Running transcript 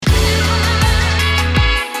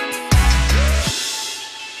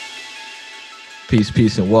Peace,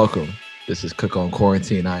 peace, and welcome. This is Cook on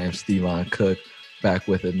Quarantine. I am Steven Cook, back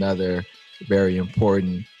with another very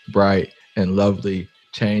important, bright, and lovely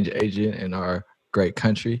change agent in our great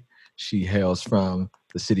country. She hails from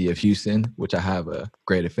the city of Houston, which I have a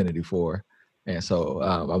great affinity for. And so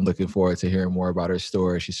I'm looking forward to hearing more about her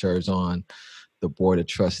story. She serves on the Board of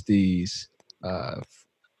Trustees for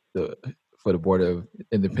the Board of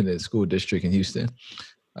Independent School District in Houston.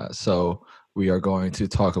 So we are going to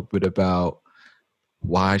talk a bit about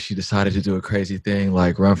why she decided to do a crazy thing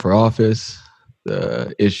like run for office,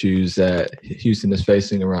 the issues that Houston is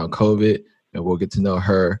facing around COVID, and we'll get to know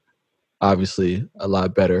her obviously a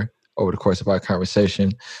lot better over the course of our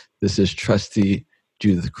conversation. This is Trustee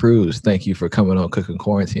Judith Cruz. Thank you for coming on Cook in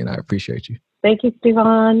Quarantine. I appreciate you. Thank you,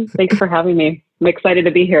 Steven. Thanks for having me. I'm excited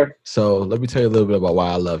to be here. So let me tell you a little bit about why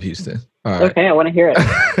I love Houston. All right. Okay, I want to hear it.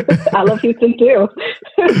 I love Houston too.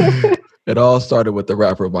 It all started with the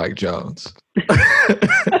rapper Mike Jones.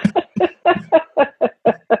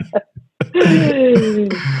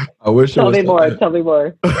 Tell me more.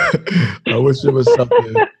 I wish it was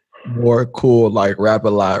something more cool like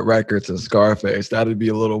Rap-A-Lot Records and Scarface. That'd be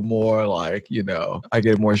a little more like, I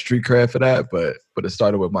get more street cred for that, but it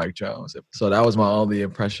started with Mike Jones. So that was my only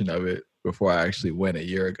impression of it before I actually went a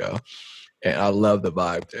year ago. And I love the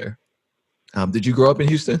vibe there. Did you grow up in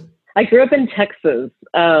Houston? I grew up in Texas,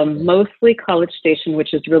 mostly College Station,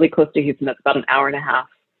 which is really close to Houston. That's about an hour and a half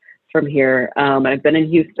from here. I've been in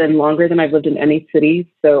Houston longer than I've lived in any city,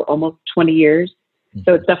 so almost 20 years. Mm-hmm.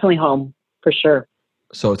 So it's definitely home for sure.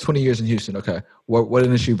 So 20 years in Houston. Okay. What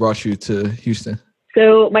initially brought you to Houston?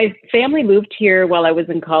 So my family moved here while I was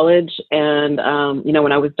in college. And,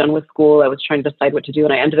 when I was done with school, I was trying to decide what to do.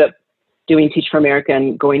 And I ended up doing Teach for America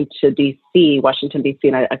and going to DC, Washington, DC.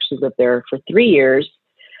 And I actually lived there for 3 years.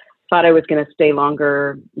 Thought I was going to stay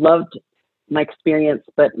longer, loved my experience,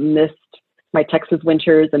 but missed my Texas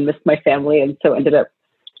winters and missed my family. And so ended up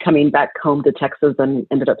coming back home to Texas and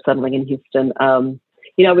ended up settling in Houston. I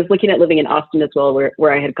was looking at living in Austin as well,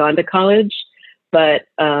 where I had gone to college. But,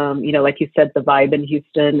 like you said, the vibe in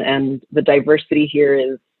Houston and the diversity here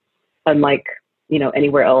is unlike,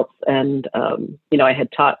 anywhere else. And, I had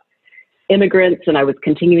taught immigrants and I was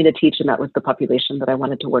continuing to teach, and that was the population that I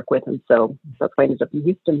wanted to work with. And so that's why I ended up in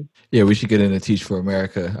Houston. Yeah, we should get into Teach for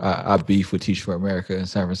America. I beef with Teach for America in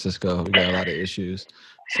San Francisco. We got a lot of issues.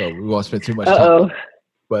 So we won't spend too much time.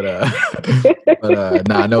 But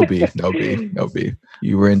no beef.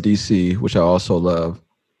 You were in DC, which I also love.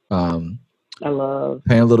 I love.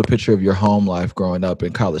 Paint a little picture of your home life growing up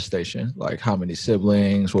in College Station. Like how many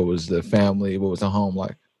siblings? What was the family? What was the home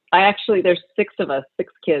like? There's 6 of us,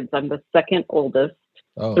 6 kids. I'm the second oldest,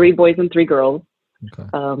 3 boys and 3 girls, okay.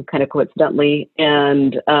 Kind of coincidentally.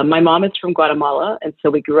 And my mom is from Guatemala. And so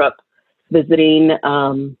we grew up visiting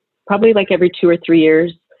probably like every 2 or 3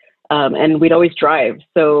 years. And we'd always drive.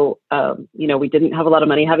 So, we didn't have a lot of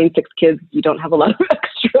money. Having 6 kids, you don't have a lot of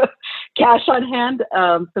extra cash on hand.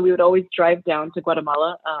 So we would always drive down to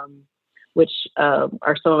Guatemala, which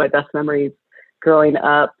are some of my best memories growing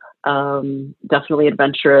up. Definitely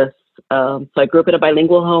adventurous. So I grew up in a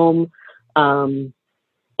bilingual home.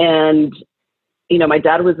 And, my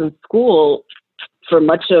dad was in school for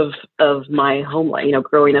much of my home life,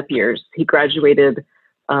 growing up years. He graduated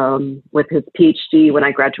with his PhD when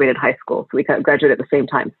I graduated high school. So we kind of graduated at the same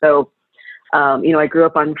time. So, I grew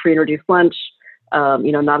up on free and reduced lunch,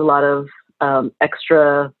 not a lot of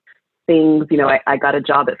extra things. I got a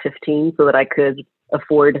job at 15 so that I could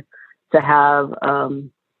afford to have,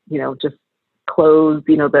 just clothes,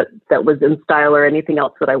 that was in style or anything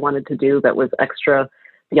else that I wanted to do that was extra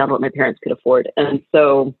beyond what my parents could afford. And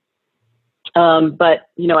so, but,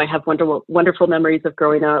 I have wonderful memories of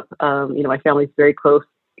growing up. My family's very close.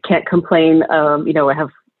 Can't complain. I have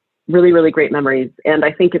really, really great memories. And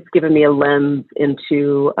I think it's given me a lens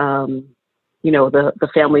into, the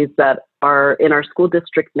families that are in our school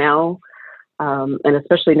district now. And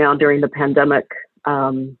especially now during the pandemic,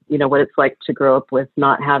 what it's like to grow up with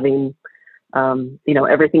not having,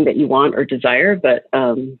 everything that you want or desire, but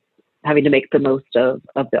having to make the most of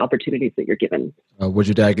the opportunities that you're given. What'd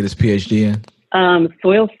your dad get his PhD in?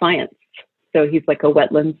 Soil science. So he's like a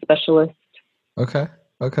wetland specialist. Okay.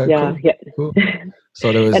 Yeah. Cool.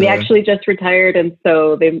 So there was, and he actually just retired, and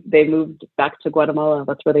so they moved back to Guatemala.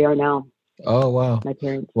 That's where they are now. Oh wow! My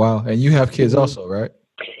parents. Wow, and you have kids also, right?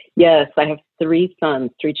 Yes, I have 3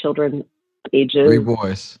 sons, 3 children, ages 3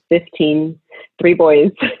 boys. 15, 3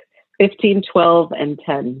 boys, 15, 12, and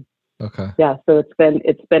 10. Okay. Yeah, so it's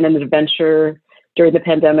been an adventure during the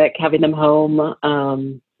pandemic, having them home.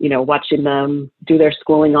 Watching them do their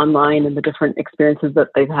schooling online and the different experiences that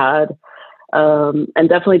they've had. And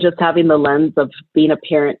definitely just having the lens of being a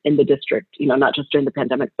parent in the district, not just during the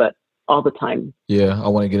pandemic, but all the time. Yeah, I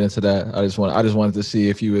want to get into that. I just wanted to see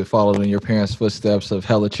if you had followed in your parents' footsteps of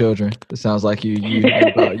hella children. It sounds like you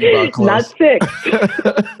about close. Not 6.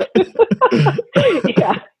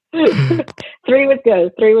 Yeah. 3 was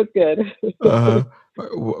good. 3 was good.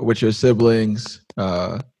 With your siblings,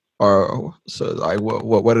 or so like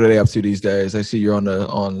what are they up to these days? I see you're on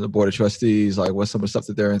the board of trustees. Like, what's some of the stuff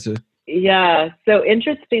that they're into? Yeah. So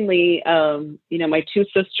interestingly, my 2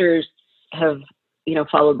 sisters have,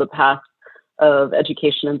 followed the path of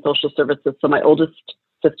education and social services. So my oldest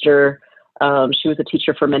sister, she was a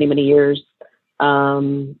teacher for many, many years.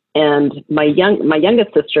 And my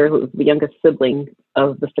youngest sister, who was the youngest sibling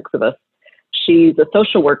of the 6 of us, she's a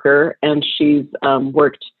social worker, and she's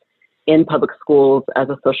worked in public schools as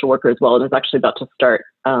a social worker as well, and is actually about to start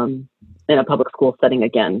in a public school setting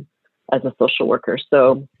again as a social worker.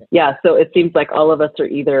 So yeah, so it seems like all of us are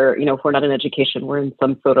either, if we're not in education, we're in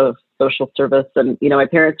some sort of social service. And, my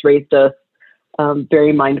parents raised us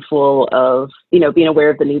very mindful of, being aware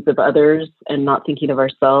of the needs of others and not thinking of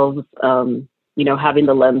ourselves, having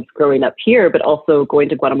the lens growing up here, but also going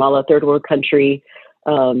to Guatemala, third world country,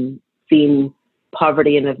 seeing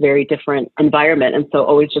poverty in a very different environment. And so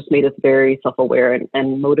always just made us very self-aware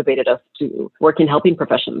and motivated us to work in helping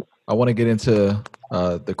professions. I want to get into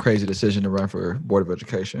the crazy decision to run for Board of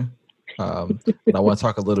Education. And I want to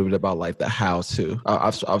talk a little bit about like the how to.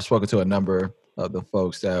 I've spoken to a number of the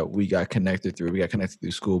folks that we got connected through. We got connected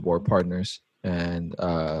through school board partners, and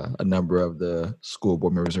a number of the school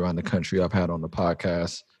board members around the country I've had on the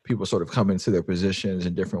podcast. People sort of come into their positions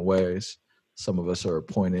in different ways. Some of us are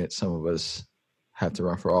appointed. Some of us have to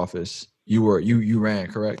run for office. You ran,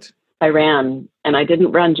 correct? I ran, and I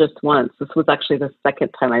didn't run just once. This was actually the second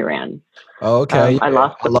time I ran. Oh, okay. I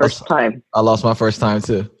lost the first time. I lost my first time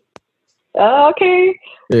too. Oh, okay.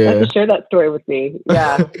 Yeah. You have to share that story with me.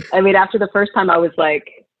 Yeah. I mean, after the first time, I was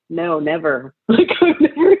like, no, never. Like,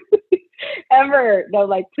 never, ever. No,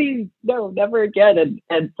 like, please, no, never again.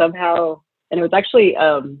 And somehow, and it was actually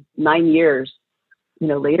 9 years,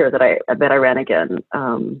 later that I ran again.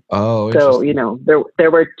 So,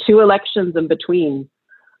 there were 2 elections in between.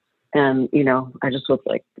 And, I just was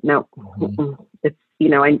like, no, it's,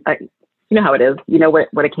 I how it is,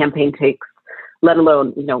 what a campaign takes, let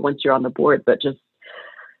alone, once you're on the board, but just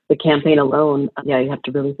the campaign alone. Yeah, you have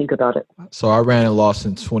to really think about it. So I ran and lost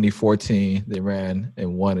in 2014. They ran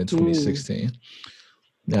and won in 2016.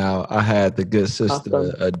 Now I had the good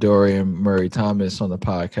sister, Dorian Murray Thomas, on the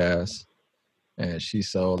podcast, and she's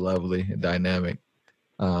so lovely and dynamic.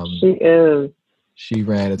 She is. She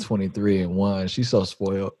ran at 23 and won. She's so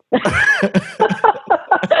spoiled.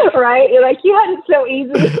 Right? You're like, you had it so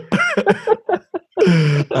easy.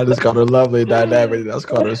 I just called her lovely and dynamic. I just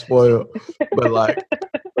called her spoiled. But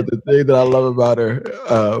the thing that I love about her,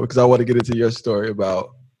 because I want to get into your story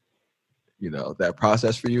about, that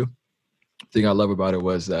process for you. The thing I love about her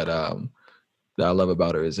was that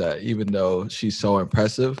is that even though she's so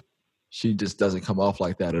impressive, she just doesn't come off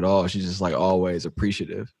like that at all. She's just like always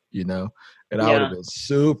appreciative, And I would have been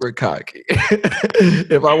super cocky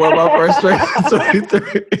if I won my first race at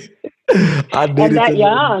 23. I needed and that to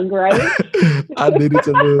young, lose. Right? I needed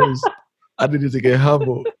to lose. I needed to get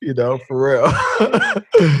humble, for real.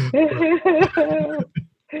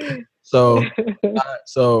 So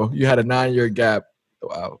you had a 9-year gap.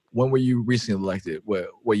 When were you recently elected?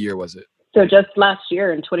 What year was it? So just last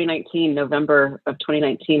year in 2019, November of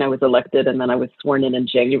 2019, I was elected, and then I was sworn in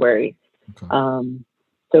January. Okay.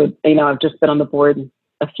 So, I've just been on the board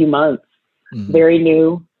a few months, very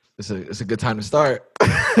new. It's a good time to start.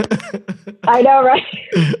 I know, right?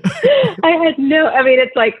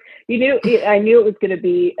 It's like, I knew it was going to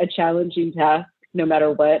be a challenging task no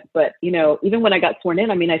matter what. But, even when I got sworn in,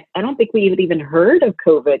 I don't think we had even heard of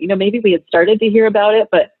COVID. Maybe we had started to hear about it,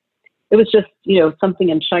 but it was just, something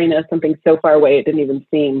in China, something so far away, it didn't even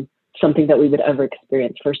seem something that we would ever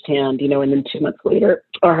experience firsthand, and then 2 months later,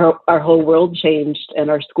 our whole world changed and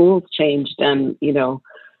our schools changed. And,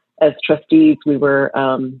 as trustees, we were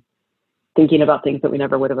thinking about things that we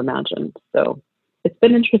never would have imagined. So it's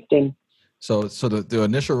been interesting. So the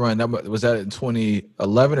initial run, was that in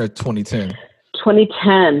 2011 or 2010?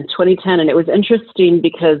 2010. And it was interesting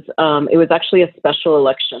because it was actually a special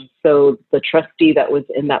election. So the trustee that was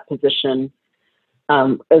in that position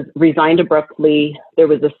resigned abruptly. There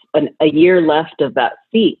was a year left of that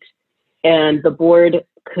seat, and the board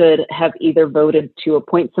could have either voted to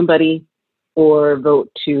appoint somebody or vote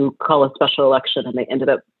to call a special election, and they ended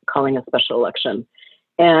up calling a special election.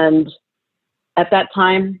 And at that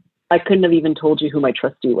time, I couldn't have even told you who my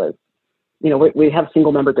trustee was. we have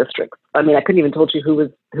single member districts. I mean, I couldn't even told you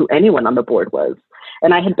who anyone on the board was.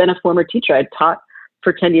 And I had been a former teacher. I'd taught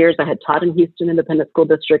for 10 years. I had taught in Houston Independent School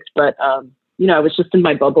District, but, I was just in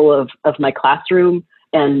my bubble of my classroom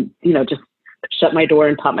and, just shut my door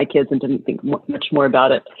and taught my kids and didn't think much more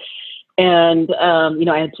about it. And,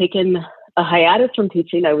 I had taken a hiatus from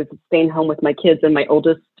teaching. I was staying home with my kids, and my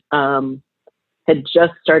oldest had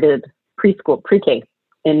just started preschool, pre-K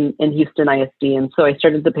in Houston ISD. And so I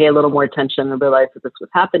started to pay a little more attention and realized that this was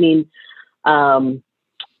happening.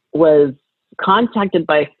 Was contacted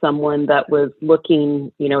by someone that was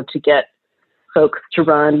looking, to get folks to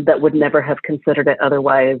run that would never have considered it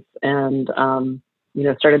otherwise. And,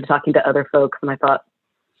 started talking to other folks, and I thought,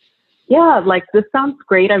 yeah, like, this sounds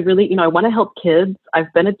great. I really, I want to help kids.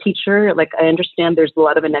 I've been a teacher. Like, I understand there's a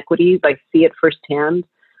lot of inequities. I see it firsthand.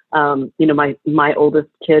 My oldest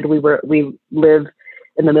kid, we live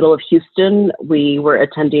in the middle of Houston. We were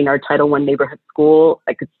attending our Title I neighborhood school.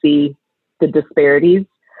 I could see the disparities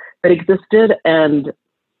that existed. And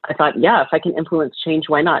I thought, yeah, if I can influence change,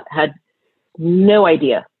 why not? Had no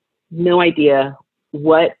idea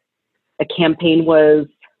what a campaign was,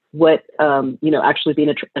 what, actually being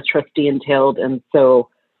a trustee entailed. And so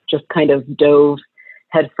just kind of dove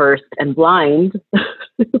headfirst and blind.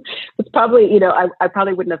 It's probably, I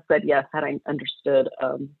probably wouldn't have said yes had I understood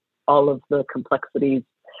all of the complexities.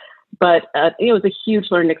 But, it was a huge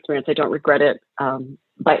learning experience. I don't regret it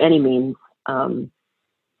by any means.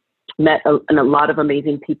 Met a lot of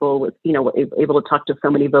amazing people, with, able to talk to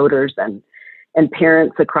so many voters and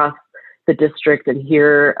parents across the district and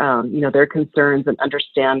hear, their concerns and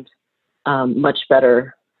understand much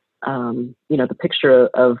better, the picture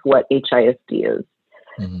of what HISD is.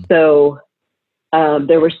 Mm-hmm. So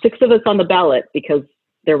there were 6 of us on the ballot because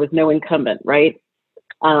there was no incumbent, right?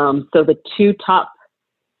 So the 2 top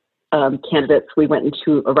candidates, we went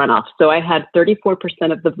into a runoff. So I had 34%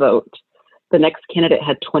 of the vote. The next candidate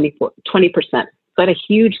had 20%. So I had a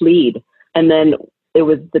huge lead. And then it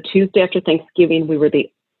was the Tuesday after Thanksgiving. We were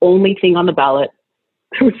the only thing on the ballot.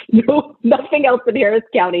 There was nothing else in Harris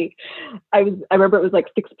County. I remember it was like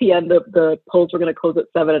 6 p.m. The polls were going to close at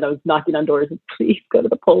 7, and I was knocking on doors and, please go to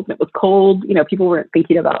the polls. And it was cold. People weren't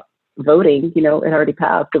thinking about voting. It had already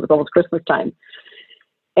passed. It was almost Christmas time.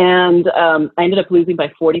 And I ended up losing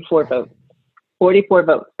by 44 votes. 44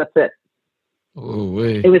 votes. That's it. Oh,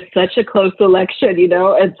 wait. It was such a close election,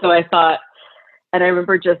 And so I thought, and I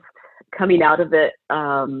remember just coming out of it,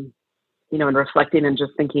 and reflecting and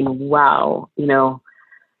just thinking, wow,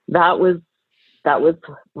 that was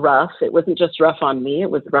rough. It wasn't just rough on me. It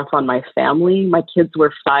was rough on my family. My kids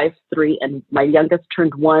were 5, 3, and my youngest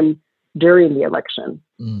turned 1 during the election,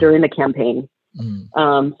 during the campaign.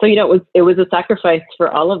 So, it was a sacrifice for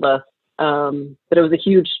all of us. But it was a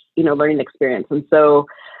huge, learning experience. And so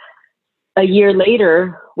a year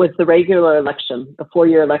later was the regular election, the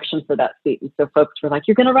 4-year election for that seat. And so folks were like,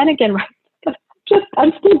 you're going to run again, right?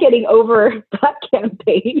 I'm still getting over that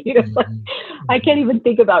campaign. Like, I can't even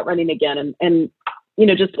think about running again. And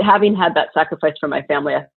just having had that sacrifice for my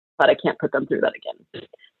family, I thought, I can't put them through that again.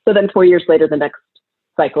 So then 4 years later, the next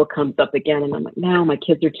cycle comes up again, and I'm like, no, my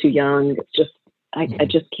kids are too young. It's just, I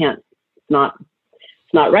just can't. It's not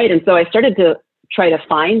right. And so I started to try to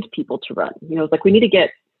find people to run. It's like, we need to get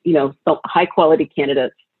some high quality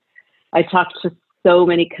candidates. I talked to so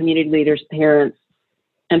many community leaders, parents,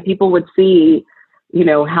 and people would see,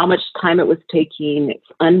 how much time it was taking. It's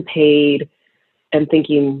unpaid, and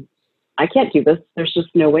thinking, I can't do this. There's just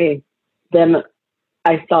no way. Then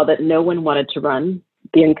I saw that no one wanted to run.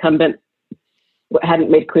 The incumbent hadn't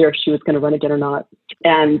made clear if she was going to run again or not.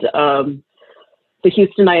 And the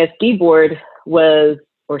Houston ISD board was,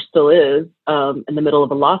 or still is, in the middle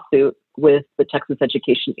of a lawsuit with the Texas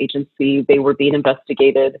Education Agency. They were being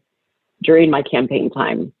investigated during my campaign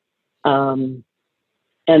time.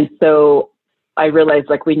 And so I realized,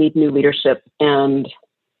 like, we need new leadership. And,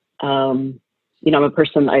 I'm a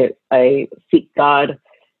person, I seek God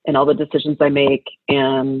in all the decisions I make.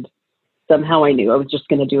 And somehow I knew I was just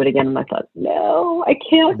going to do it again. And I thought, no, I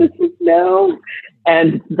can't. This is no.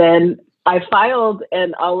 And then I filed,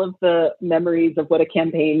 and all of the memories of what a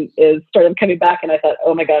campaign is started coming back. And I thought,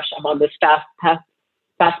 oh my gosh, I'm on this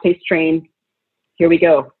fast-paced train. Here we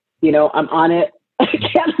go. I'm on it. I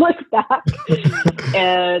can't look back.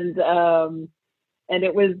 And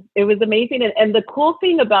it was amazing. And the cool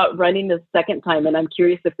thing about running the second time, and I'm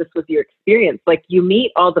curious if this was your experience, like, you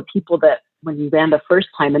meet all the people that when you ran the first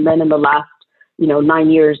time, and then in the last,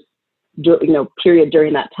 9 years, period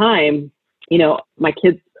during that time, my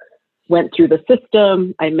kids went through the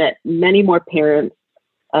system. I met many more parents,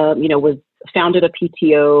 was founded a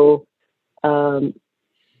PTO,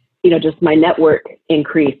 just my network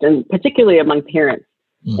increased, and particularly among parents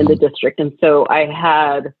in the district. And so I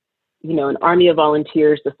had, an army of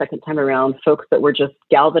volunteers the second time around, folks that were just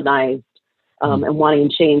galvanized and wanting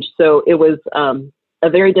change. So it was a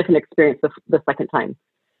very different experience the second time.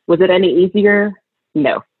 Was it any easier?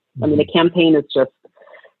 No. I mean, the campaign is just,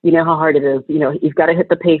 how hard it is. You've got to hit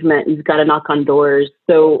the pavement. You've got to knock on doors.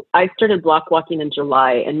 So I started block walking in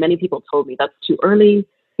July, and many people told me that's too early.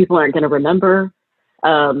 People aren't going to remember.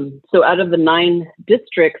 So out of the 9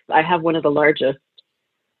 districts, I have one of the largest.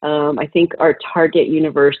 I think our target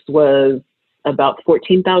universe was about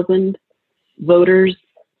 14,000 voters.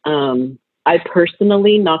 I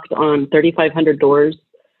personally knocked on 3,500 doors.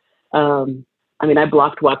 I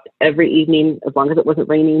block walked every evening as long as it wasn't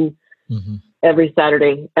raining, every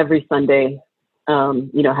Saturday, every Sunday,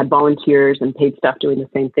 had volunteers and paid staff doing the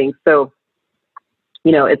same thing. So,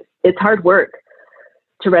 it's hard work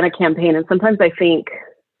to run a campaign. And sometimes I think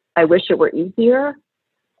I wish it were easier.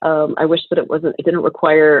 I wish that it didn't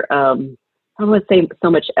require, I don't want to say so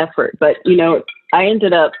much effort, but, I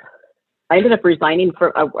ended up resigning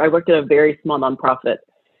I worked at a very small nonprofit.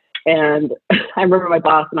 And I remember my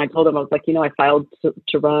boss, and I told him, I was like, I filed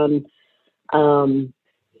to run.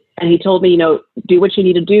 And he told me, do what you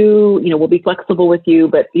need to do. We'll be flexible with you.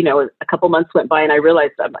 But, a couple months went by, and I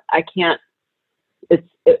realized I can't,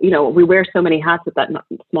 we wear so many hats at that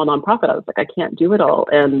small nonprofit. I was like, I can't do it all.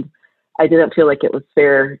 And I didn't feel like it was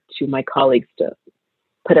fair to my colleagues to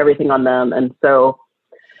put everything on them. And so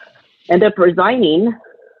ended up resigning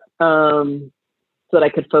so that I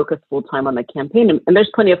could focus full time on the campaign. And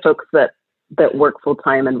there's plenty of folks that work full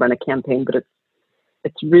time and run a campaign, but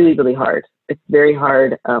it's really, really hard. It's very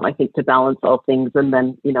hard, I think, to balance all things. And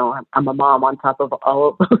then, I'm a mom on top of all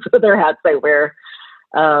of those other hats I wear.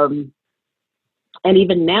 And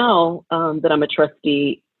even now that I'm a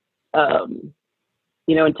trustee,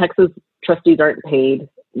 in Texas, trustees aren't paid,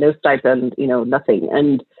 no stipend, nothing.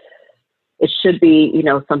 And it should be,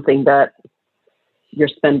 something that you're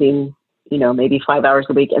spending, maybe 5 hours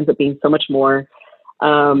a week, ends up being so much more.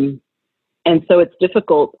 And so it's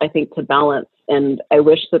difficult, I think, to balance. And I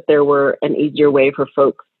wish that there were an easier way for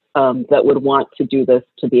folks that would want to do this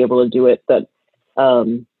to be able to do it. That,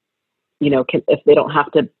 if they don't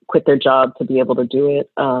have to quit their job to be able to do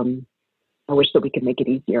it, I wish that we could make it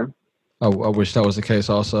easier. I wish that was the case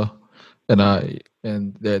also.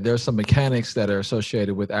 And there's some mechanics that are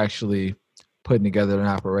associated with actually putting together an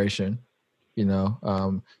operation.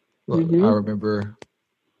 I remember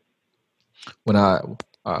when I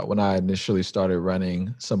initially started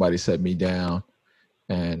running, somebody set me down,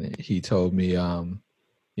 and he told me,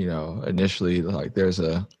 initially, like there's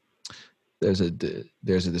a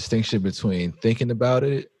distinction between thinking about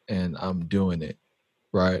it and I'm doing it,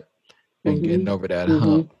 right? And getting over that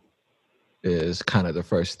hump is kind of the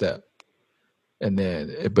first step. And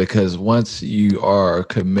then, because once you are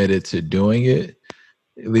committed to doing it,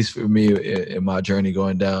 at least for me in my journey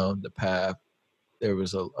going down the path,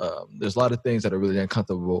 there's a lot of things that are really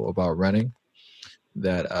uncomfortable about running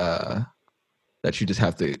that you just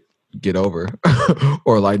have to get over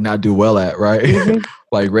or like not do well at, right?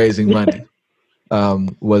 Like raising money.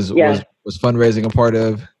 Was fundraising a part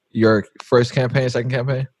of your first campaign, second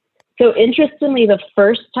campaign? So interestingly, the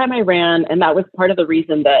first time I ran, and that was part of the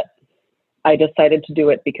reason that I decided to do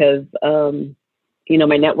it, because,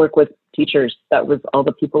 my network was teachers. That was all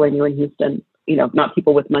the people I knew in Houston, not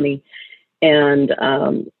people with money. And,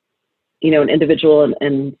 an individual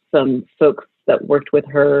and some folks that worked with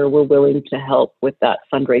her were willing to help with that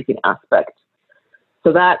fundraising aspect.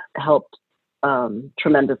 So that helped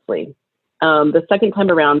tremendously. The second time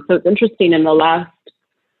around, so it's interesting, in the last,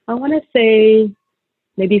 I want to say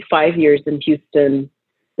maybe 5 years in Houston,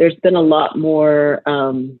 there's been a lot more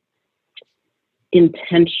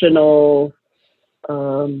intentional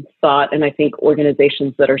thought, and I think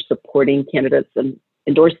organizations that are supporting candidates and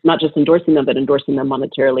not just endorsing them, but endorsing them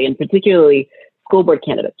monetarily, and particularly school board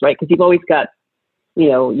candidates, right? Because you've always got,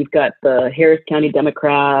 you've got the Harris County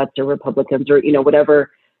Democrats or Republicans or,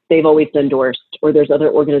 whatever they've always endorsed, or there's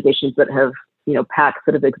other organizations that have, PACs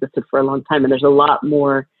that have existed for a long time. And there's a lot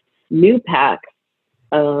more new PACs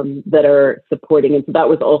that are supporting. And so that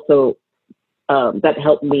was also, that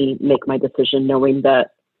helped me make my decision, knowing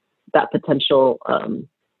that potential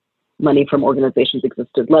money from organizations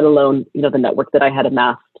existed, let alone, the network that I had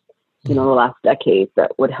amassed, the last decade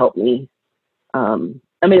that would help me.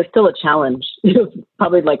 It's still a challenge.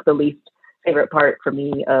 Probably like the least favorite part for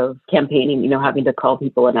me of campaigning, having to call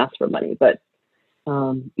people and ask for money. But,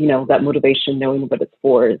 that motivation, knowing what it's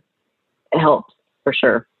for, it helps for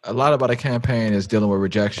sure. A lot about a campaign is dealing with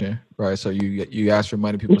rejection, right? So you ask for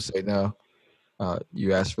money, people say no.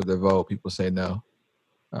 you ask for their vote, people say no.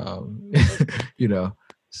 Um, you know,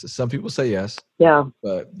 some people say yes, Yeah.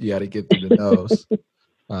 but you got to get through the no's.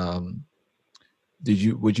 Um,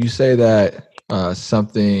 would you say that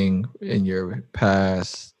something in your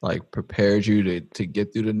past like prepared you to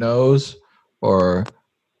get through the no's, or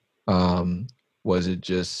was it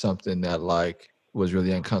just something that like was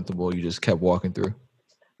really uncomfortable, you just kept walking through?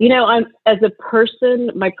 I'm as a person,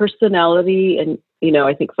 my personality, and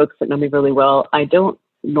I think folks that know me really well, I don't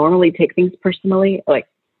normally take things personally. Like,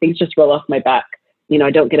 things just roll off my back. I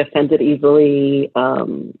don't get offended easily.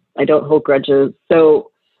 I don't hold grudges.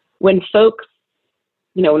 So when folks,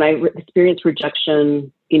 when I experience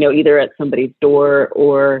rejection, either at somebody's door,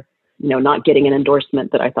 or not getting an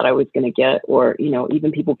endorsement that I thought I was going to get, or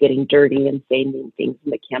even people getting dirty and saying mean things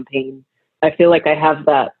in the campaign, I feel like I have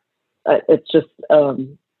that. It's just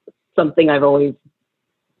something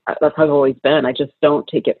that's how I've always been. I just don't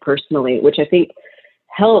take it personally, which I think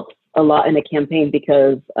helps a lot in a campaign,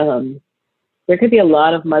 because there could be a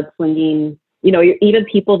lot of mudslinging, even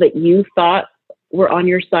people that you thought were on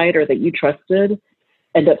your side or that you trusted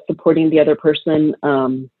end up supporting the other person.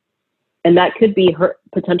 And that could be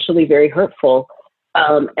potentially very hurtful.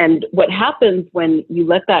 And what happens when you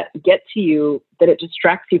let that get to you, that it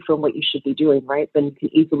distracts you from what you should be doing, right? Then you can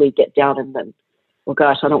easily get down and then, well,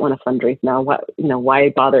 gosh, I don't want to fundraise now.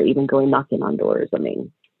 Why bother even going knocking on doors? I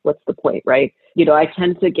mean, what's the point, right?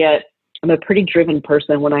 I'm a pretty driven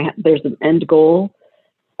person. When there's an end goal,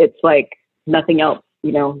 it's like nothing else,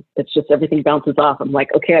 it's just everything bounces off. I'm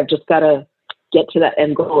like, okay, I've just got to get to that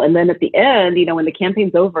end goal. And then at the end, when the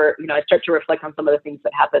campaign's over, I start to reflect on some of the things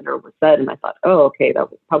that happened or were said. And I thought, oh, okay, that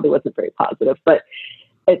probably wasn't very positive. But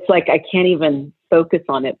it's like I can't even focus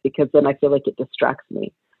on it, because then I feel like it distracts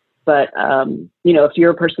me. But, if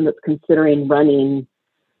you're a person that's considering running,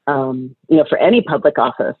 for any public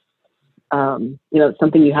office, it's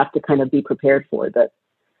something you have to kind of be prepared for, that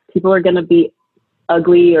people are going to be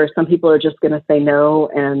ugly, or some people are just going to say no.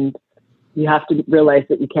 And you have to realize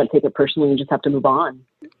that you can't take it personally. You just have to move on.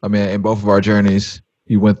 I mean, in both of our journeys,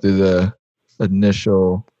 you went through the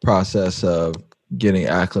initial process of getting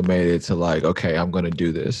acclimated to like, okay, I'm going to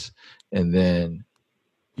do this. And then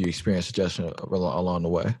you experience rejection along the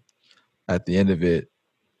way. At the end of it,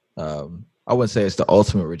 I wouldn't say it's the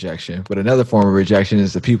ultimate rejection, but another form of rejection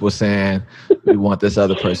is the people saying, we want this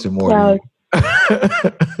other person more than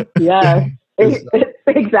you. Yeah,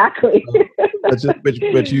 exactly.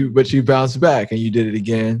 but you bounced back and you did it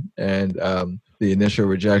again. And the initial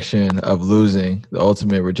rejection of losing, the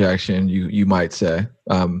ultimate rejection, you might say.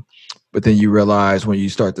 But then you realize when you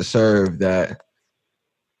start to serve that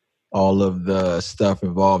all of the stuff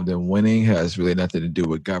involved in winning has really nothing to do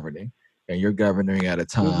with governing. And you're governing at a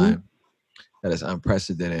time that is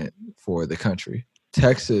unprecedented for the country.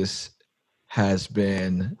 Texas has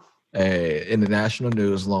been in the national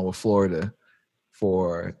news along with Florida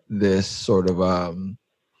for this sort of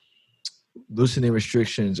loosening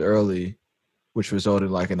restrictions early, which resulted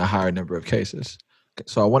like in a higher number of cases.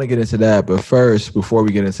 So I want to get into that, but first, before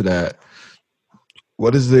we get into that,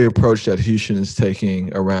 what is the approach that Houston is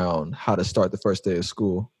taking around how to start the first day of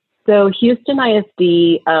school? So Houston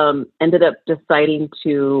ISD ended up deciding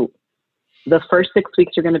the first 6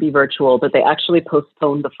 weeks are going to be virtual, but they actually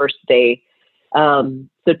postponed the first day. So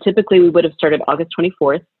typically we would have started August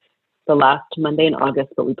 24th, the last Monday in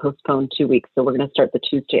August, but we postponed 2 weeks. So we're going to start the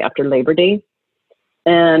Tuesday after Labor Day.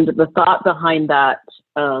 And the thought behind that,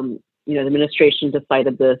 the administration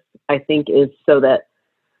decided this, I think, is so that,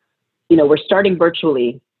 we're starting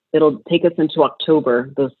virtually. It'll take us into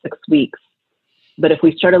October, those 6 weeks. But if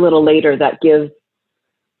we start a little later, that gives,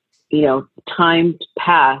 time to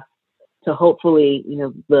pass to hopefully,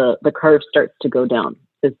 the curve starts to go down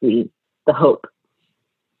is the hope,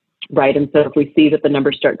 right? And so if we see that the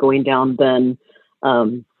numbers start going down, then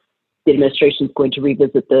the administration is going to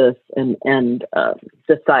revisit this and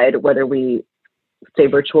decide whether we stay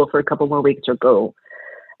virtual for a couple more weeks or go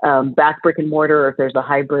back brick and mortar, or if there's a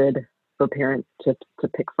hybrid for parents to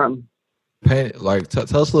pick from.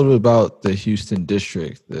 Tell us a little bit about the Houston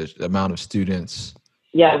district, the amount of students.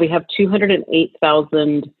 Yeah, we have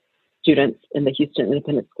 208,000 students in the Houston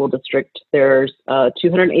Independent School District. There's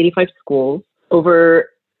 285 schools. Over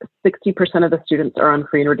 60% of the students are on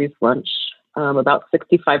free and reduced lunch. About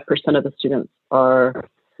 65% of the students are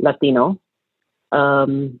Latino.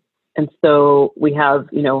 And so we have,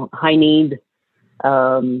 high need,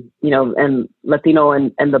 and Latino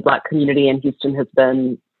and the Black community in Houston has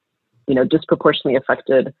been, disproportionately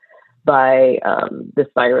affected by this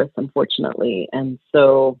virus, unfortunately. And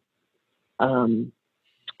so, and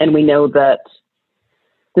we know that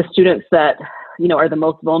the students that, are the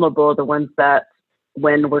most vulnerable are the ones that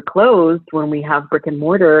when we're closed, when we have brick and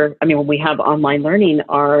mortar, when we have online learning,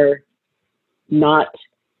 are not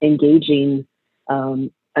engaging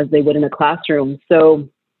as they would in a classroom. So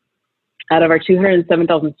out of our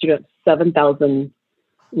 207,000 students, 7,000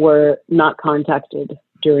 were not contacted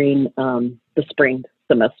during the spring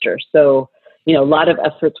semester. So, a lot of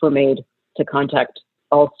efforts were made to contact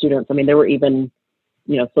all students. There were even,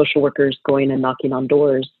 social workers going and knocking on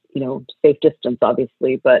doors, safe distance,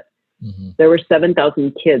 obviously, but there were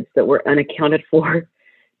 7,000 kids that were unaccounted for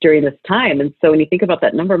during this time. And so when you think about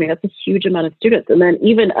that number, that's a huge amount of students. And then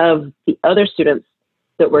even of the other students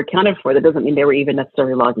that were accounted for, that doesn't mean they were even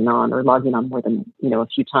necessarily logging on more than, a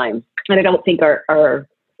few times. And I don't think our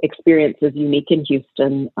experience is unique in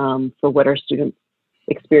Houston for what our students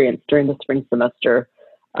experienced during the spring semester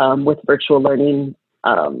with virtual learning.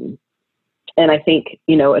 And I think,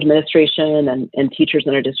 administration and teachers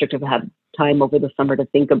in our district have had time over the summer to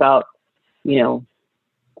think about,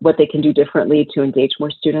 what they can do differently to engage more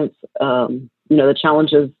students. The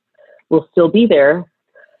challenges will still be there.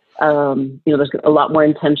 There's a lot more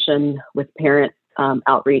intention with parent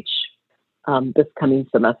outreach this coming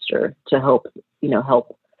semester to help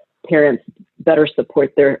parents better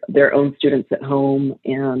support their own students at home,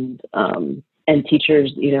 and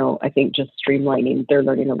teachers, I think just streamlining their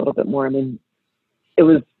learning a little bit more. It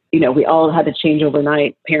was, we all had to change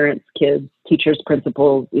overnight, parents, kids, teachers,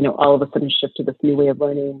 principals, all of a sudden shift to this new way of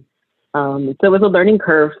learning. So it was a learning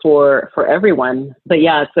curve for everyone. But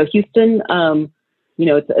yeah, so Houston,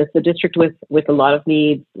 it's a district with a lot of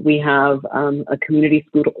needs. We have a community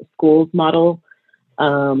schools model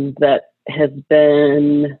that has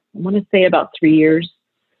been, I want to say, about 3 years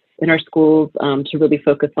in our schools to really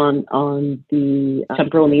focus on the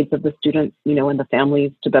temporal needs of the students, and the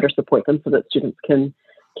families, to better support them so that students can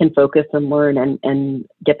focus and learn and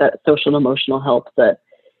get that social and emotional help that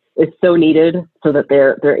is so needed so that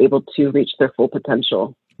they're able to reach their full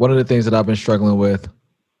potential. One of the things that I've been struggling with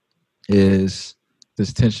is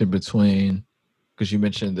this tension between, because you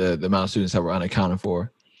mentioned the amount of students that were unaccounted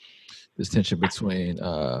for, this tension between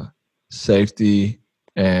safety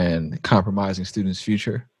and compromising students'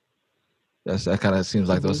 future. That kind of seems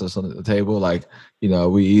like those on the table. Like,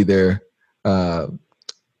 we either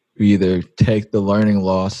take the learning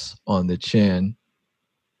loss on the chin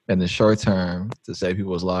in the short term to save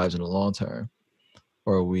people's lives in the long term,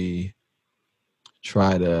 or we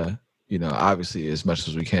try to, obviously as much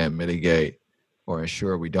as we can mitigate or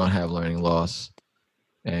ensure we don't have learning loss,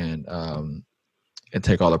 and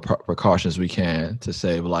take all the precautions we can to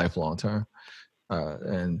save life long term.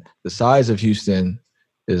 And the size of Houston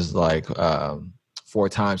is like 4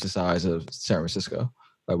 times the size of San Francisco.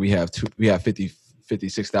 We have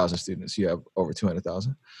 56,000 students. You have over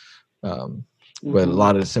 200,000. But a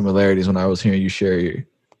lot of the similarities, when I was hearing you share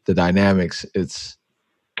the dynamics, it's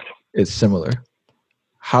similar.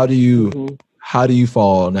 How do you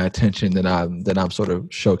fall in that tension that I'm sort of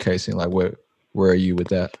showcasing? Like, where are you with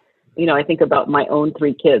that? I think about my own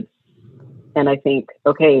 3 kids, and I think,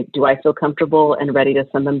 okay, do I feel comfortable and ready to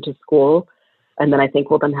send them to school? And then I think,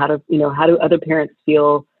 well, then how do other parents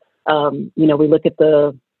feel? We look at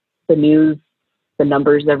the news, the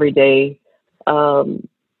numbers every day, and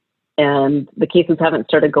the cases haven't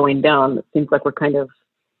started going down. It seems like we're kind of,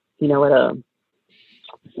 at a,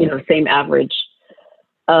 same average.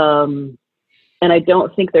 And I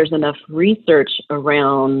don't think there's enough research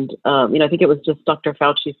around, I think it was just Dr.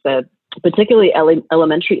 Fauci said, particularly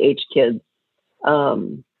elementary age kids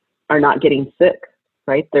are not getting sick,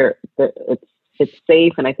 right? It's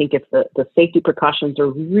safe. And I think if the safety precautions are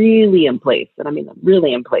really in place, and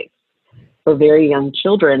really in place for very young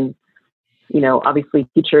children, obviously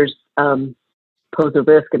teachers pose a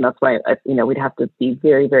risk, and that's why, we'd have to be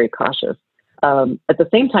very, very cautious. At the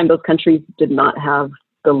same time, those countries did not have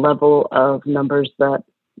the level of numbers that,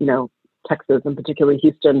 Texas and particularly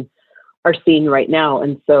Houston are seeing right now.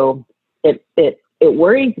 And so it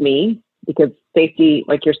worries me, because safety,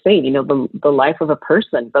 like you're saying, the life of a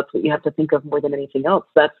person, that's what you have to think of more than anything else.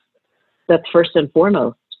 That's first and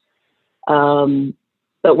foremost.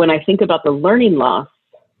 But when I think about the learning loss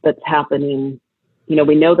that's happening,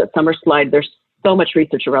 we know that summer slide, there's so much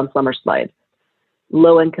research around summer slide,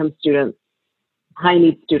 low income students, high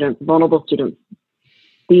need students, vulnerable students.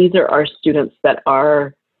 These are our students that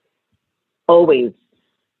are always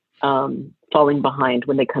falling behind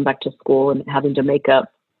when they come back to school and having to make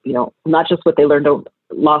up, not just what they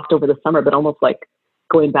lost over the summer, but almost like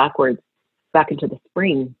going backwards back into the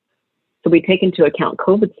spring. So we take into account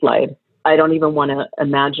COVID slide. I don't even want to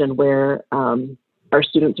imagine where our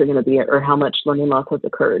students are going to be or how much learning loss has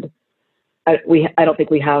occurred. I don't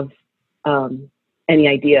think we have any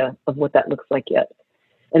idea of what that looks like yet.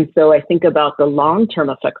 And so I think about the long-term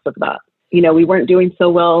effects of that. You know, we weren't doing so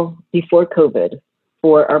well before COVID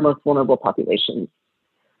for our most vulnerable populations.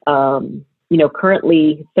 You know,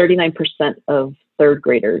 currently 39% of third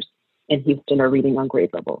graders in Houston are reading on grade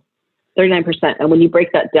level. 39%. And when you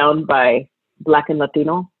break that down by Black and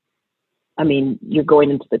Latino, I mean, you're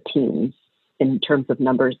going into the teens in terms of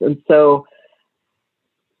numbers. And so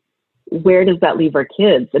where does that leave our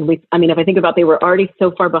kids? And I mean, if I think about, they were already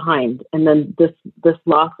so far behind, and then this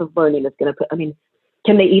loss of learning is going to put, I mean,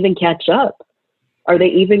 can they even catch up? Are they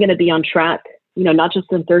even going to be on track, you know, not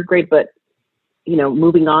just in third grade, but, you know,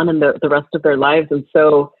 moving on in the rest of their lives? And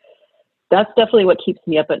so that's definitely what keeps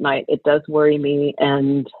me up at night. It does worry me.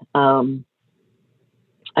 And I'm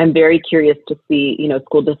very curious to see, you know,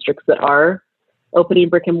 school districts that are opening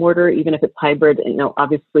brick and mortar, even if it's hybrid, you know,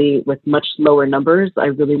 obviously with much lower numbers. I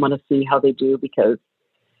really want to see how they do, because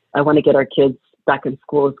I want to get our kids back in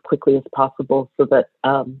school as quickly as possible so that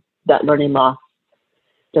that learning loss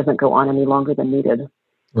doesn't go on any longer than needed.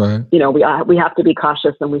 Right. You know, we have to be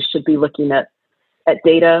cautious, and we should be looking at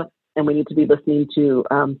data, and we need to be listening to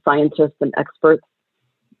scientists and experts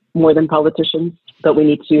more than politicians, but we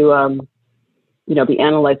need to, you know, be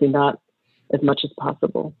analyzing that as much as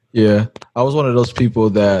possible. Yeah, I was one of those people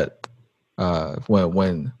that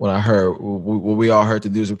when I heard, when we all heard the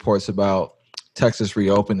news reports about Texas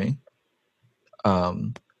reopening,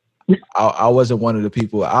 I wasn't one of the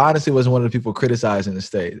people. I honestly wasn't one of the people criticizing the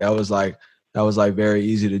state. That was like very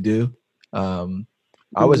easy to do.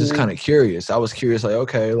 I was just kind of curious. I was curious, like,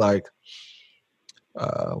 okay, like,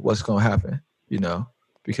 what's going to happen, you know,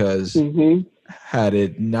 because had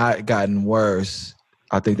it not gotten worse,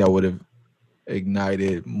 I think that would have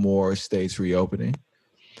ignited more states reopening.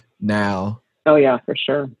 Now, oh yeah, for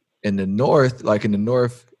sure. In the north,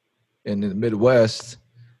 in the Midwest,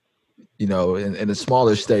 you know, in the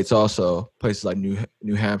smaller states also, places like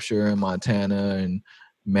New Hampshire and Montana and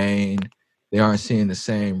Maine, they aren't seeing the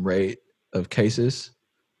same rate of cases.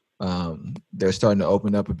 They're starting to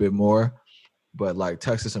open up a bit more, but like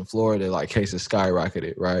Texas and Florida, like cases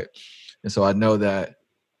skyrocketed, right? And so I know that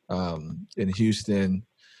in Houston,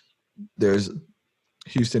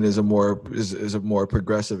 Houston is a more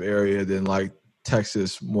progressive area than like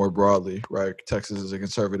Texas more broadly, right? Texas is a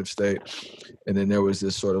conservative state, and then there was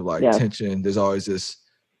this sort of like tension. There's always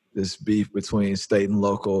this beef between state and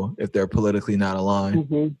local if they're politically not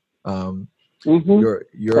aligned.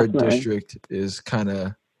 Your district is kind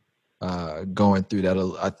of going through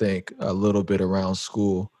that, I think, a little bit around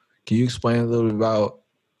school. Can you explain a little bit about?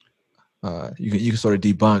 You can sort of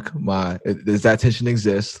debunk does that tension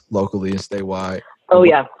exist locally and statewide? Oh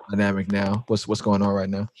yeah. Dynamic now. What's going on right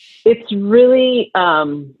now? It's really,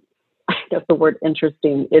 that's the word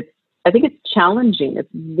interesting. I think it's challenging. It's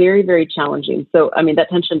very, very challenging. So, I mean, that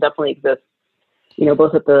tension definitely exists, you know,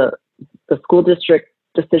 both at the school district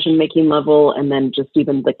decision-making level, and then just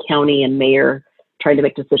even the county and mayor trying to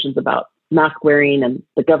make decisions about mask wearing, and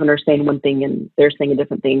the governor saying one thing and they're saying a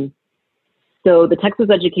different thing. So the Texas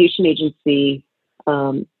Education Agency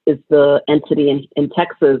is the entity in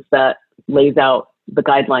Texas that lays out the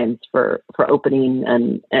guidelines for opening,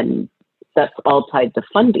 and that's all tied to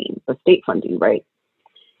funding, the state funding, right?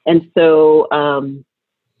 And so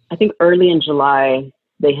I think early in July,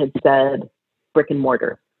 they had said brick and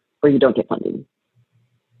mortar, or you don't get funding.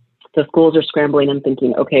 So schools are scrambling and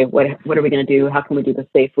thinking, okay, what are we going to do? How can we do this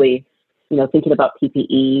safely? You know, thinking about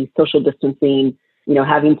PPE, social distancing, you know,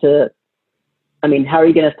 how are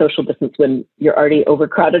you going to social distance when you're already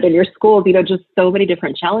overcrowded in your schools? You know, just so many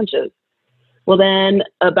different challenges. Well, then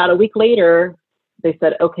about a week later, they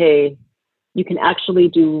said, okay, you can actually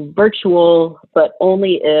do virtual, but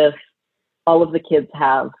only if all of the kids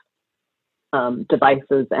have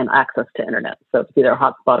devices and access to internet. So it's either a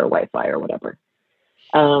hotspot or Wi-Fi or whatever.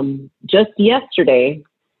 Just yesterday,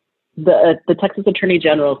 the Texas Attorney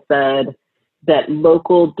General said that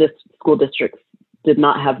local school districts did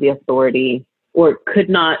not have the authority or could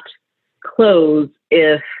not close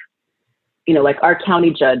if, you know, like our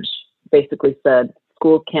county judge basically said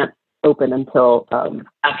schools can't open until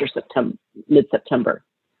after mid-September.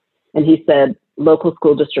 And he said local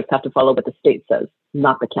school districts have to follow what the state says,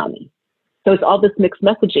 not the county. So it's all this mixed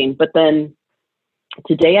messaging. But then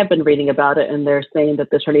today I've been reading about it, and they're saying that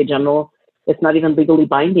the Attorney General, it's not even legally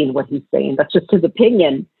binding what he's saying. That's just his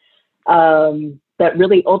opinion. That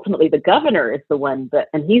really ultimately the governor is the one that,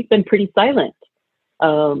 and he's been pretty silent, you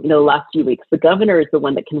know, the last few weeks. The governor is the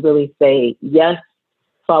one that can really say, yes,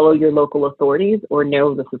 follow your local authorities, or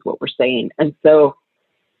no, this is what we're saying. And so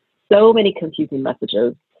many confusing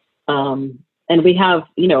messages. And we have,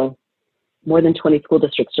 you know, more than 20 school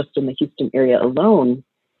districts just in the Houston area alone.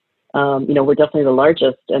 we're definitely the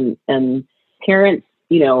largest, and parents,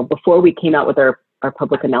 before we came out with our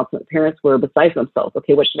public announcement, parents were beside themselves.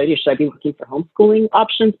 Okay, what should I do? Should I be looking for homeschooling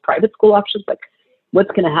options, private school options? Like,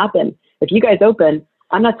 what's going to happen if you guys open?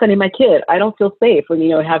 I'm not sending my kid. I don't feel safe when,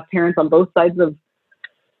 have parents on both sides of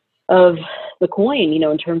the coin,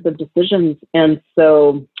 in terms of decisions. And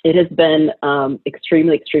so it has been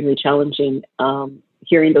extremely, extremely challenging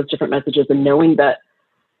hearing those different messages and knowing that,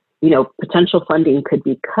 potential funding could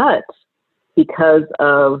be cut because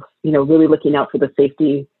of, really looking out for the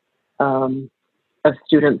safety of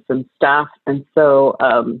students and staff. And so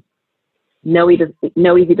no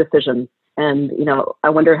easy decisions. And, I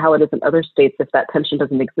wonder how it is in other states if that tension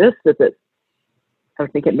doesn't exist. I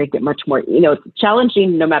would think it'd make it much more, it's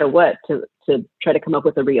challenging no matter what to try to come up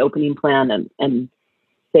with a reopening plan and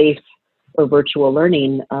safe or virtual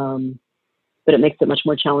learning. But it makes it much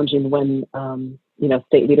more challenging when,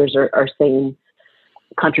 state leaders are saying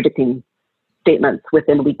contradicting statements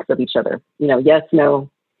within weeks of each other. Yes, no,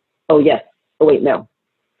 oh, yes, oh, wait, no.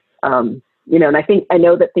 And I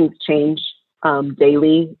know that things change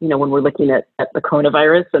daily, when we're looking at the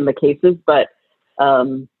coronavirus and the cases, but,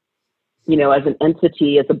 as an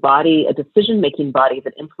entity, as a body, a decision-making body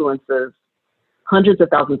that influences hundreds of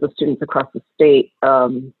thousands of students across the state,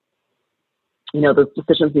 those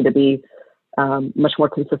decisions need to be much more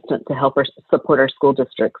consistent to help support our school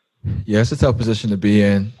districts. Yeah, it's a tough position to be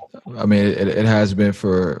in. I mean, it has been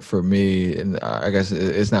for me, and I guess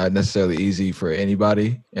it's not necessarily easy for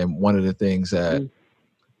anybody. And one of the things that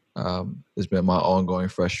has been my ongoing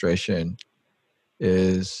frustration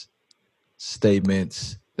is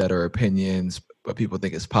statements that are opinions, but people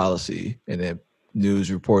think it's policy, and then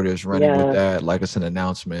news reporters running with that like it's an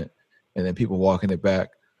announcement, and then people walking it back,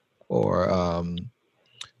 or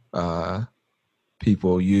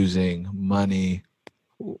people using money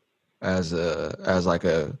as like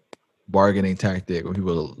a bargaining tactic when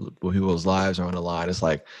people's lives are on the line.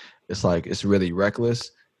 It's really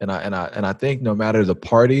reckless. And I think no matter the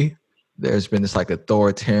party, there's been this like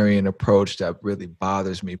authoritarian approach that really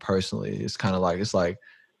bothers me personally. It's kind of like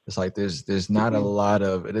there's not a lot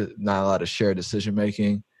of shared decision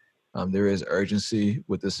making. There is urgency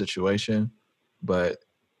with this situation, but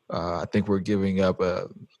I think we're giving over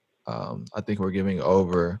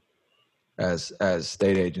as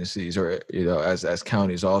state agencies, or as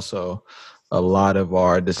counties also, a lot of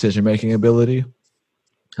our decision making ability.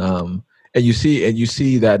 And you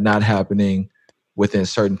see that not happening within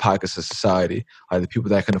certain pockets of society. Like the people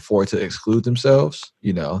that can afford to exclude themselves,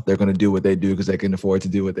 they're going to do what they do because they can afford to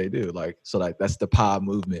do what they do. That's the pod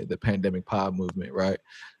movement, the pandemic pod movement, right?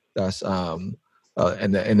 That's and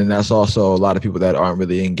then that's also a lot of people that aren't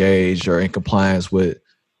really engaged or in compliance with.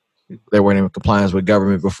 They weren't in compliance with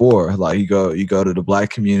government before. Like you go to the Black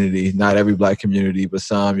community, not every Black community, but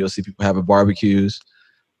some, you'll see people having barbecues,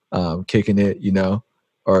 kicking it,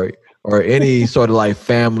 or any sort of like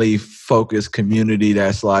family focused community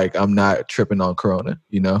that's like, I'm not tripping on Corona,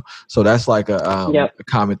 So that's like a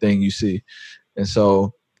common thing you see. And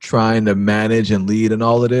so trying to manage and lead in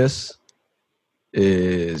all of this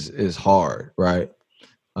is hard, right?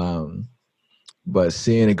 But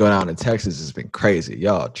seeing it go down in Texas has been crazy.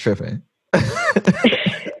 Y'all tripping.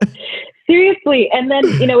 Seriously. And then,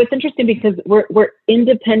 it's interesting because we're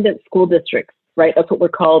independent school districts, right? That's what we're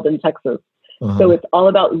called in Texas. Uh-huh. So it's all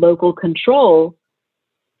about local control,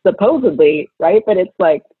 supposedly, right? But it's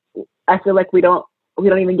like, I feel like we don't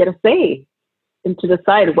even get a say and to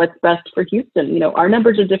decide what's best for Houston. Our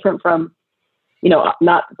numbers are different from,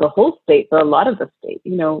 not the whole state, but a lot of the state,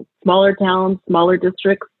 smaller towns, smaller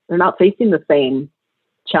districts, they're not facing the same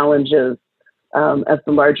challenges as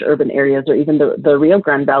the large urban areas, or even the Rio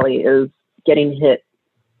Grande Valley is getting hit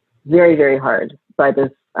very, very hard by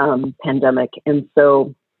this pandemic. And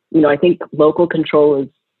so, I think local control is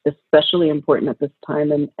especially important at this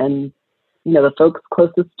time. And the folks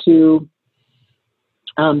closest to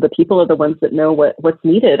the people are the ones that know what's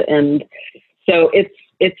needed. And so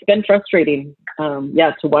it's been frustrating,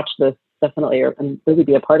 to watch this, definitely, and really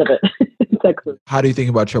be a part of it in Texas. How do you think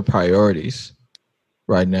about your priorities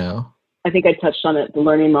right now? I think I touched on it, the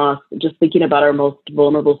learning loss, just thinking about our most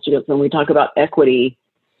vulnerable students. When we talk about equity,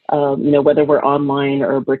 whether we're online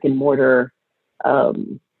or brick and mortar,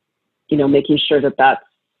 making sure that that's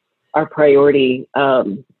our priority.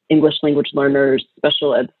 English language learners,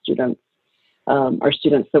 special ed students, our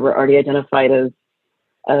students that were already identified as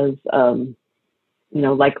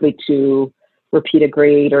likely to repeat a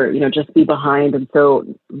grade or, just be behind. And so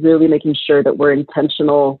really making sure that we're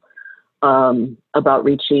intentional about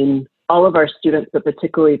reaching all of our students, but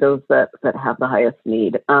particularly those that have the highest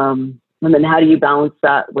need. And then how do you balance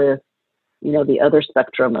that with the other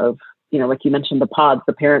spectrum of, like you mentioned, the pods,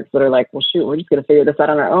 the parents that are like, well, shoot, we're just going to figure this out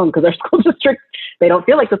on our own because our school district, they don't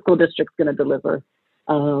feel like the school district's going to deliver.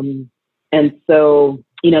 And so,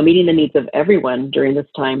 meeting the needs of everyone during this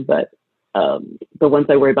time, but the ones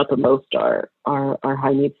I worry about the most are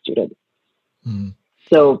high needs students. Mm.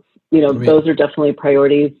 So, those are definitely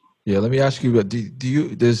priorities. Yeah, let me ask you,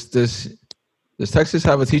 does Texas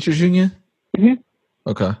have a teachers union? Mm-hmm.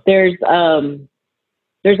 Okay.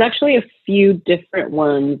 There's actually a few different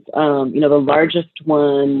ones. The largest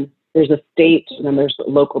one, there's a state, and then there's a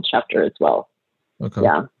local chapter as well. Okay.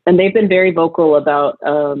 Yeah, and they've been very vocal about,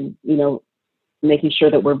 making sure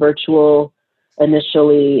that we're virtual.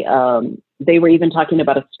 Initially, they were even talking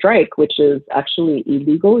about a strike, which is actually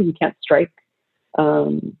illegal. You can't strike.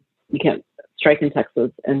 You can't strike in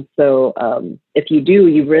Texas, and so if you do,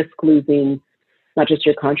 you risk losing not just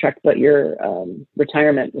your contract but your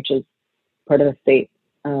retirement, which is part of the state.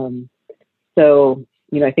 So,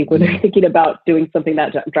 I think when they're thinking about doing something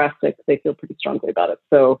that drastic, they feel pretty strongly about it.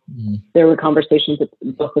 So there were conversations at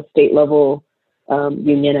both the state level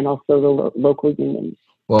union and also the local union.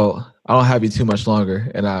 Well, I don't have you too much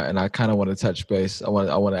longer, and I kind of want to touch base. I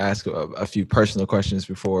want to ask a few personal questions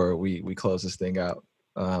before we close this thing out.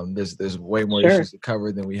 There's way more issues to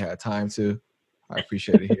cover than we had time to. I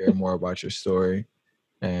appreciate hearing more about your story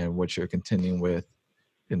and what you're contending with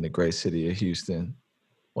in the great city of Houston,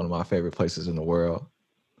 one of my favorite places in the world.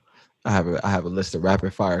 I have a list of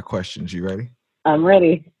rapid fire questions. You ready? I'm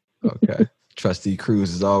ready. Okay. Trustee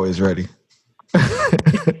Cruz is always ready. I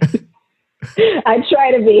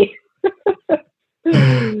try to be.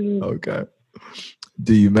 Okay.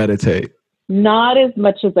 Do you meditate? Not as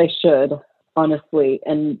much as I should, honestly.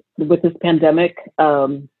 And with this pandemic,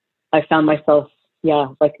 I found myself,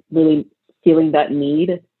 really feeling that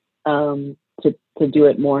need to do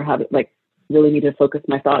it more. Really need to focus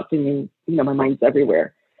my thoughts. I mean, my mind's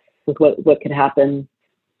everywhere with what could happen.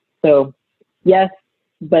 So, yes,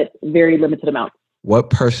 but very limited amount.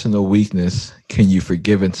 What personal weakness can you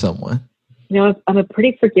forgive in someone? I'm a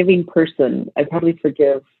pretty forgiving person. I probably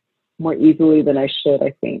forgive more easily than I should,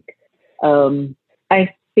 I think.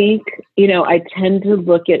 I think, I tend to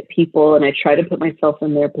look at people and I try to put myself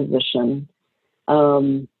in their position.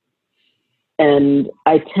 And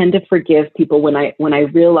I tend to forgive people when I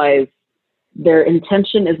realize their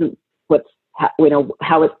intention isn't what's,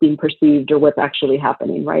 how it's being perceived or what's actually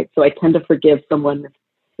happening, right? So I tend to forgive someone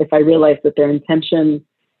if I realize that their intention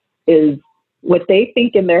is what they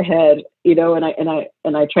think in their head,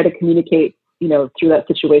 and I try to communicate, through that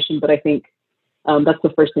situation. But I think that's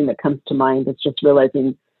the first thing that comes to mind. Is just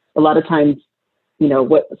realizing a lot of times,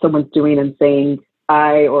 what someone's doing and saying,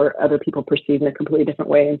 I or other people perceive in a completely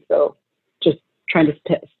different way. And so just trying to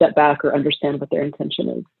step back or understand what their intention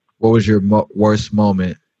is. What was your worst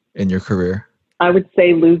moment in your career? I would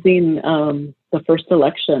say losing the first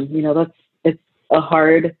election. It's a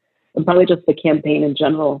hard, and probably just the campaign in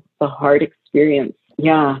general, a hard experience.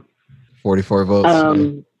 Yeah. 44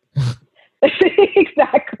 votes.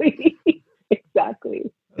 Exactly.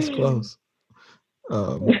 That's close.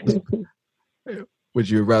 Would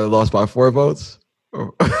you have rather lost by 4 votes?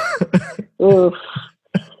 Oof.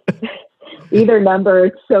 Either number,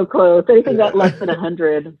 it's so close. Anything that less than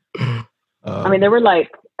 100. There were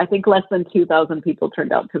I think less than 2,000 people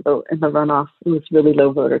turned out to vote in the runoff. It was really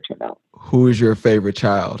low voter turnout. Who is your favorite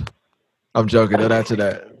child? I'm joking. Don't answer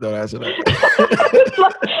that. Well,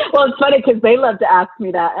 it's funny because they love to ask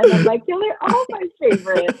me that. And I'm like, they're all my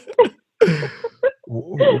favorite.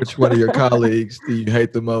 Which one of your colleagues do you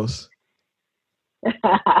hate the most?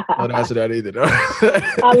 Don't answer that either.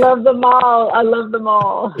 I love them all.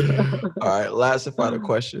 All right. Last and final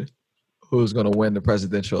question. Who's going to win the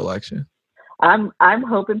presidential election? I'm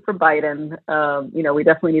hoping for Biden. We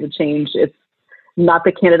definitely need a change. It's not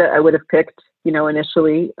the candidate I would have picked,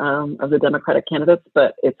 initially of the Democratic candidates,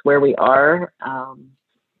 but it's where we are.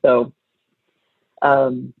 The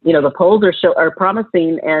polls are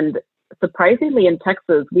promising, and surprisingly in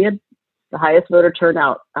Texas, we had the highest voter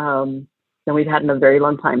turnout than we've had in a very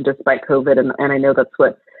long time, despite COVID. And I know that's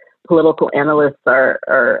what political analysts are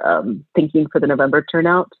thinking for the November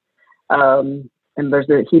turnout. And there's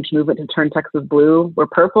a huge movement to turn Texas blue. We're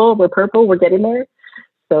purple. We're getting there.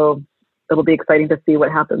 So it'll be exciting to see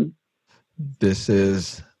what happens. This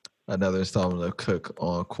is another installment of Cook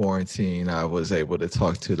on Quarantine. I was able to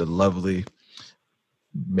talk to the lovely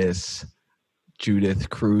Miss Judith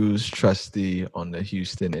Cruz, trustee on the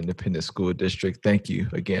Houston Independent School District. Thank you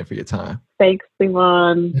again for your time. Thanks,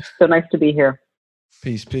 Simon. So nice to be here.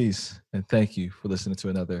 Peace. And thank you for listening to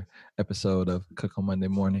another episode of Cook on Monday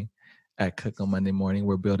Morning. At Cook on Monday Morning,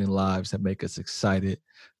 we're building lives that make us excited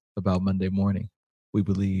about Monday morning. We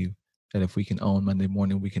believe that if we can own Monday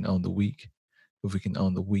morning, we can own the week. If we can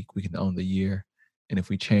own the week, we can own the year. And if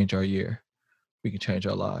we change our year, we can change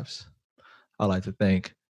our lives. I'd like to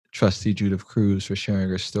thank Trustee Judith Cruz for sharing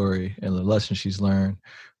her story and the lessons she's learned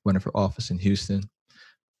running for office in Houston.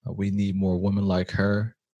 We need more women like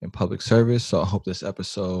her in public service. So I hope this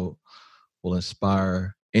episode will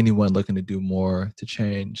inspire anyone looking to do more to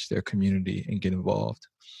change their community and get involved.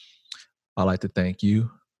 I'd like to thank you,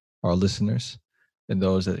 our listeners, and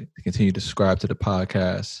those that continue to subscribe to the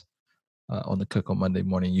podcast on the Cook on Monday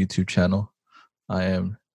Morning YouTube channel. I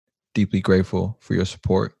am deeply grateful for your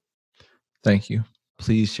support. Thank you.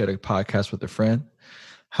 Please share the podcast with a friend.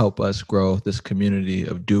 Help us grow this community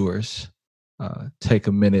of doers. Take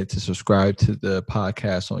a minute to subscribe to the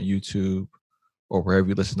podcast on YouTube or wherever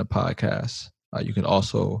you listen to podcasts. You can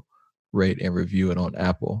also rate and review it on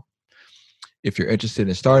Apple. If you're interested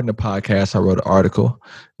in starting a podcast, I wrote an article.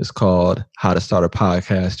 It's called How to Start a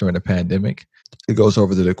Podcast During the Pandemic. It goes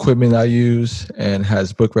over the equipment I use and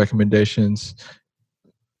has book recommendations.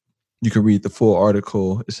 You can read the full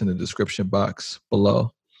article. It's in the description box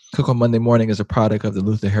below. Cook on Monday Morning is a product of the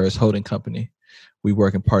Luther Harris Holding Company. We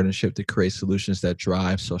work in partnership to create solutions that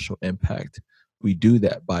drive social impact. We do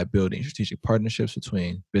that by building strategic partnerships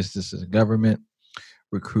between businesses and government,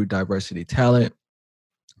 recruit diversity talent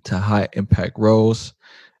to high impact roles,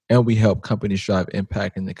 and we help companies drive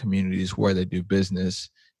impact in the communities where they do business.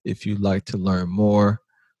 If you'd like to learn more,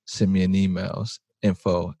 send me an email,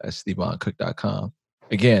 info@stevoncook.com.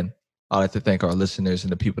 Again, I'd like to thank our listeners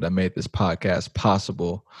and the people that made this podcast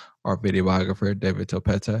possible. Our videographer, David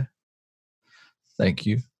Topete. Thank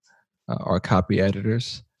you. Our copy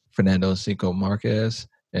editors, Fernando Cinco Marquez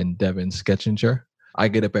and Devin Sketchinger. I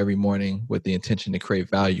get up every morning with the intention to create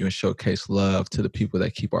value and showcase love to the people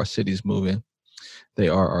that keep our cities moving. They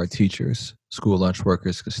are our teachers, school lunch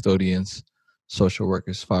workers, custodians, social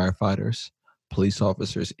workers, firefighters, police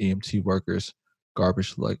officers, EMT workers,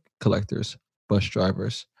 garbage collectors, bus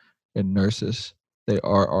drivers, and nurses. They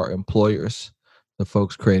are our employers, the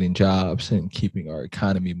folks creating jobs and keeping our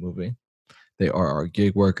economy moving. They are our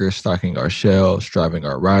gig workers, stocking our shelves, driving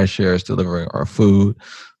our ride shares, delivering our food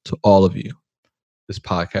to all of you. This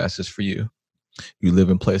podcast is for you. You live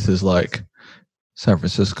in places like San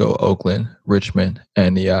Francisco, Oakland, Richmond,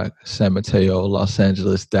 Antioch, San Mateo, Los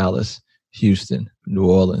Angeles, Dallas, Houston, New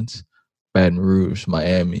Orleans, Baton Rouge,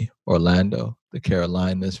 Miami, Orlando, the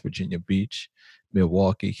Carolinas, Virginia Beach,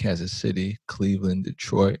 Milwaukee, Kansas City, Cleveland,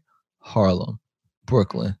 Detroit, Harlem,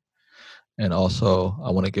 Brooklyn. And also,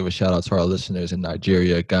 I want to give a shout out to our listeners in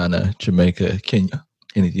Nigeria, Ghana, Jamaica, Kenya,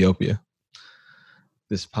 and Ethiopia.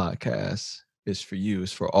 This podcast is for you.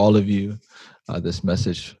 It's for all of you. This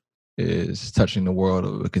message is touching the world. It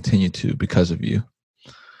will continue to because of you.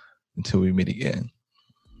 Until we meet again.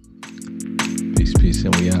 Peace, peace,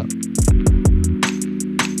 and we out.